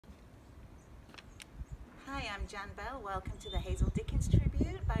Hi, I'm Jan Bell. Welcome to the Hazel Dickens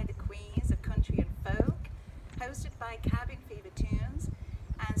tribute by the Queens of Country and Folk, hosted by Cabin Fever Tunes.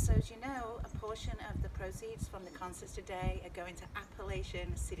 And so as you know, a portion of the proceeds from the concerts today are going to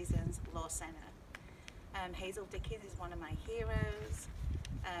Appalachian Citizens Law Center. Hazel Dickens is one of my heroes.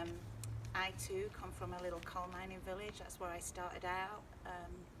 I too come from a little coal mining village. That's where I started out,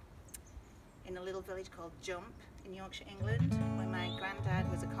 in a little village called Jump in Yorkshire, England, where my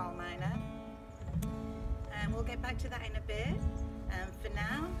granddad was a coal miner. We'll get back to that in a bit. For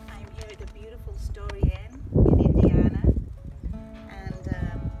now, I'm here at the beautiful Story Inn in Indiana, and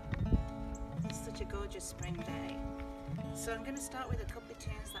it's such a gorgeous spring day. So I'm going to start with a couple of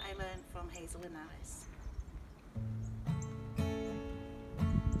tunes that I learned from Hazel and Alice.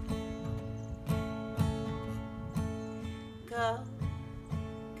 Go,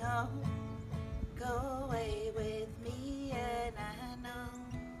 go, go away with me, and I know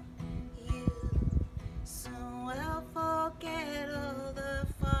you soon will forget all the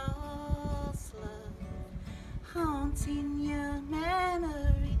false love haunting your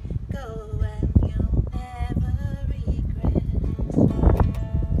memory. Go and you'll never regret.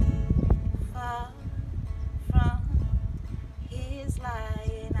 Far from his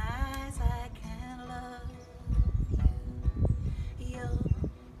lying eyes, I can love you. You'll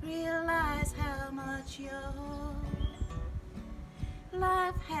realize how much your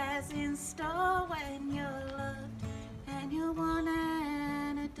life has in store when you're loved and you're won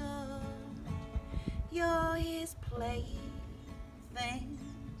and adored. You're his plaything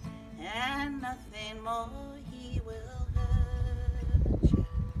and nothing more. He will hurt you.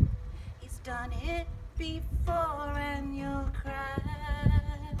 He's done it before, and you'll cry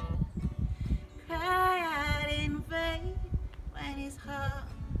out in vain when his heart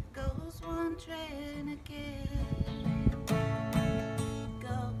goes wandering again.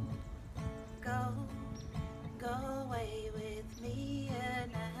 Go, go, go away with me,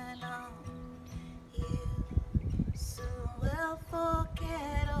 and I know you soon will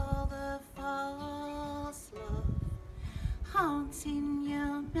forget all the false love haunting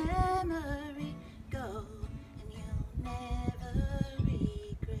your memory. Go and you'll never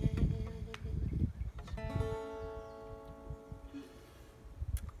regret.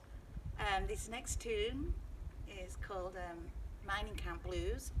 This next tune is called Mining Camp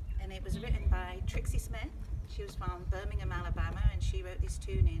Blues, and it was written by Trixie Smith. She was from Birmingham, Alabama, and she wrote this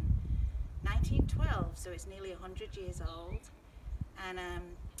tune in 1912, so it's nearly 100 years old. And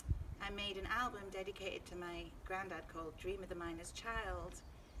I made an album dedicated to my granddad called Dream of the Miner's Child,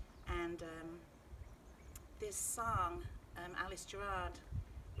 and this song, Alice Gerard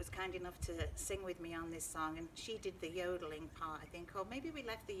was kind enough to sing with me on this song, and she did the yodeling part, I think, or maybe we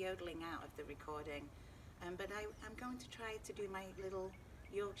left the yodeling out of the recording, but I'm going to try to do my little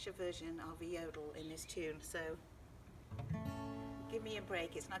Yorkshire version of a yodel in this tune, so give me a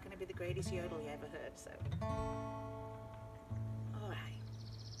break. It's not going to be the greatest yodel you ever heard, so alright.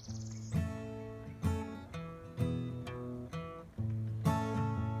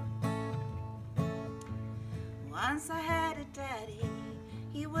 Once I had a daddy,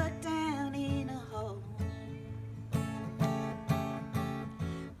 he worked down in a hole.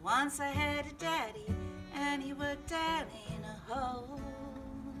 Once I had a daddy, and he worked down in a hole.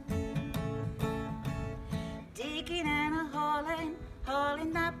 Digging and a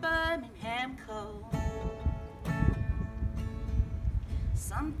hauling that Birmingham coal.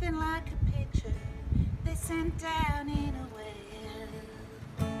 Something like a picture they sent down in a well.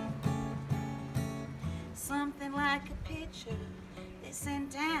 Something like a picture they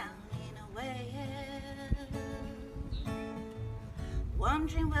sent down in a well.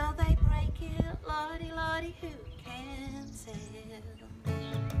 Wondering will they break it? Lordy, lordy, who can tell?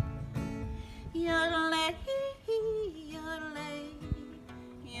 Yodelay, yodelay,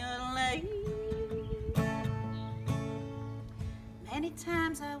 yodelay. Many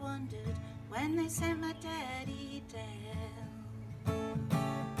times I wondered when they sent my daddy down.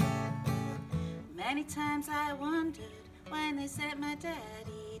 Many times I wondered when they sent my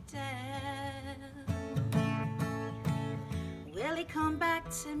daddy down. Will he come back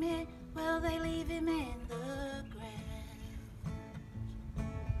to me? Will they leave him in the ground?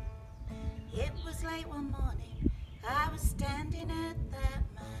 It was late one morning, I was standing at that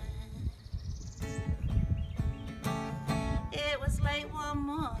mine. It was late one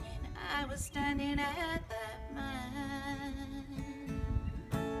morning, I was standing at that mine.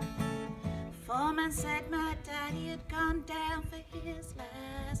 Foreman said my daddy had gone down for his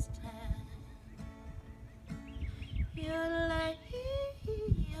last time. Yodelay,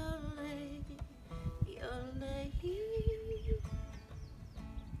 yodelay, yodelay.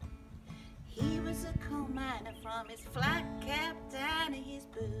 He was was a coal miner from his flat cap down to his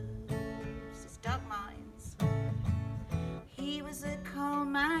boots, his dog mines. He was a coal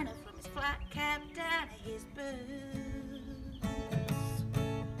miner from his flat cap down to his boots.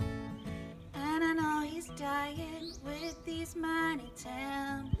 And I know he's dying with these mining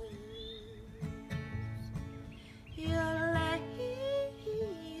town blues. Yodelay,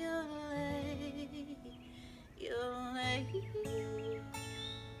 yodelay, yodelay.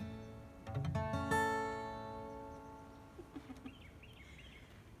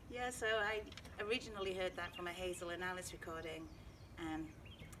 Yeah, so I originally heard that from a Hazel and Alice recording, and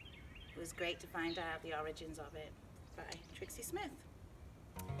it was great to find out the origins of it by Trixie Smith.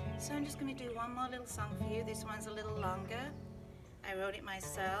 So I'm just going to do one more little song for you. This one's a little longer. I wrote it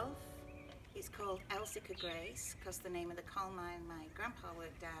myself. It's called Elsica Grace, because the name of the coal mine my grandpa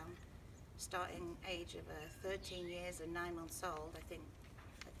worked down, starting age of 13 years and 9 months old. I think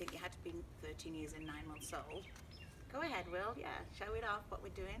you had to be 13 years and 9 months old. Go ahead, Will. Yeah, show it off what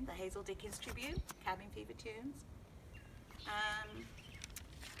we're doing. The Hazel Dickens tribute, Cabin Fever tunes.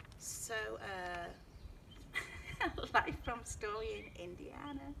 Life from Story in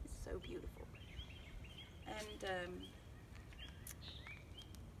Indiana is so beautiful. And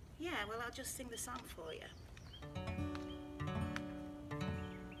yeah, well, I'll just sing the song for you.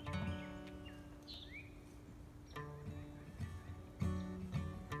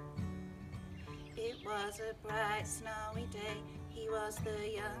 It was a bright snowy day, he was the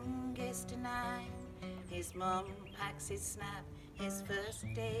youngest of 9. His mum packs his snap, his first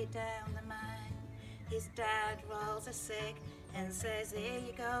day down the mine. His dad rolls a cig and says, here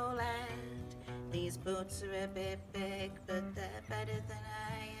you go lad, these boots are a bit big but they're better than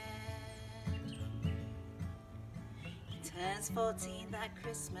I am. He turns 14 that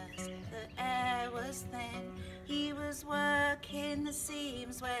Christmas, the air was thin. He was working the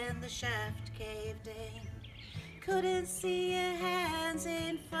seams when the shaft caved in. Couldn't see your hands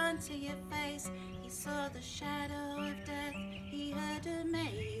in front of your face. He saw the shadow of death. He heard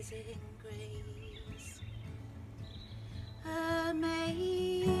amazing grace. Amazing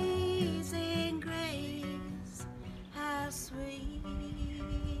grace, how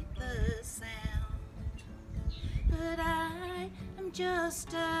sweet the sound. But I am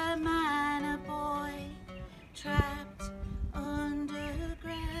just a miner boy, trapped underground.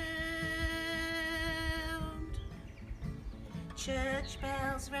 Church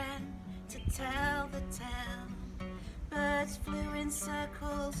bells rang to tell the town. Birds flew in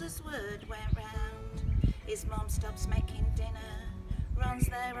circles as word went round. His mom stops making dinner, runs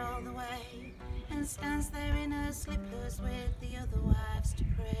there all the way, and stands there in her slippers with the other wives to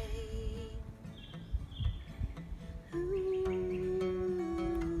pray.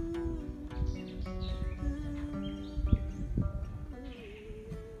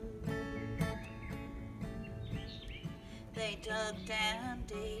 They dug down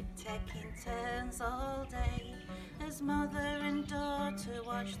deep, taking turns all day, as mother and daughter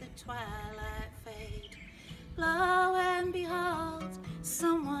watch the twilight fade. Lo and behold,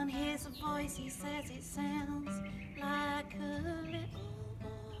 someone hears a voice. He says it sounds like a little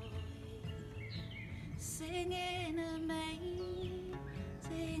boy singing amazing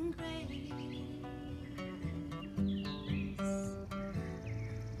grace.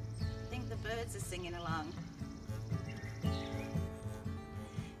 I think the birds are singing along.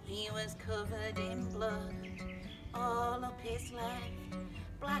 He was covered in blood all up his left,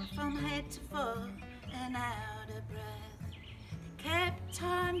 black from head to foot and out of breath. They kept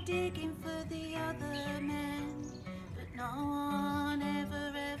on digging for the other men, but no one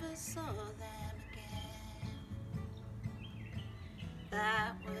ever saw them again.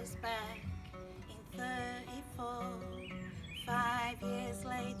 That was back in 34. 5 years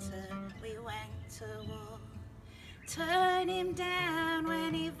later we went to war. Turn him down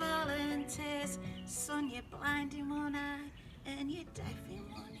when he volunteers. Son, you're blind in one eye and you're deaf in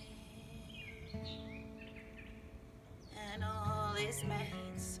one ear. And all his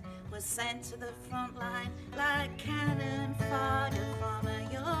mates were sent to the front line like cannon fodder from a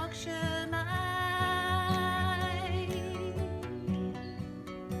Yorkshire mine.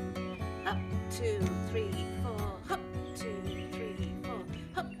 Up, 2, 3, 4. Up, 2, 3, 4.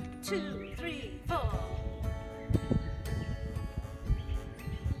 Up, 2, 3, 4.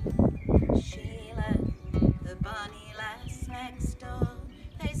 Sheila, the bonny lass next door,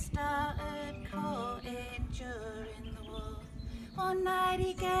 they started courting during the war. One night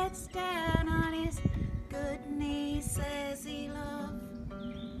he gets down on his good knee, says he, love,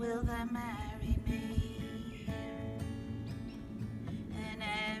 will thou marry me? And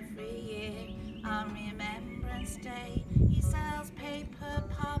every year on Remembrance Day he sells paper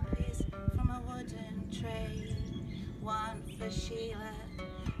poppies from a wood Sheila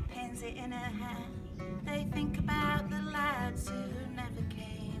pins it in her hand. They think about the lads who never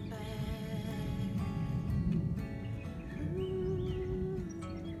came back.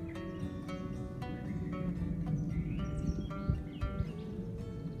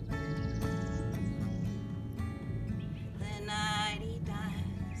 The night he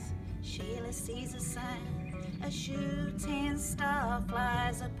dies, Sheila sees a sign. A shooting star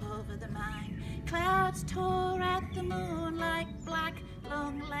flies up over the mine. Clouds tore at the moon like black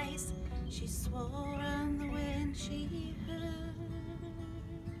long lace. She swore on the wind she heard.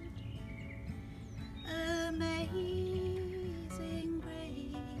 Amazing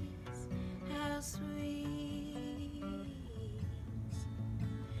grace, how sweet,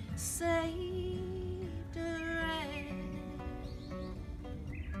 saved a wretch.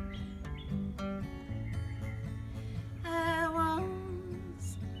 I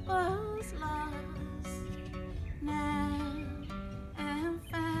once was lost, now am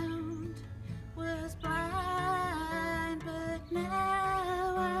found, was blind, but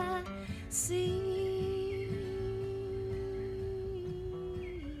now I see.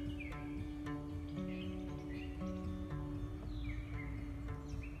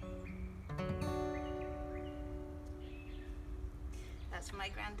 That's from my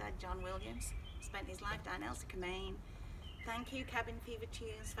granddad, John Williams. Spent his life down Elsica, Maine. Thank you, Cabin Fever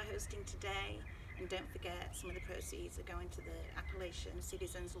Tunes, for hosting today. And don't forget, some of the proceeds are going to the Appalachian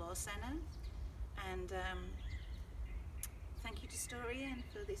Citizens Law Center. And thank you to Storian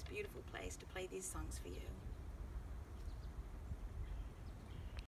for this beautiful place to play these songs for you.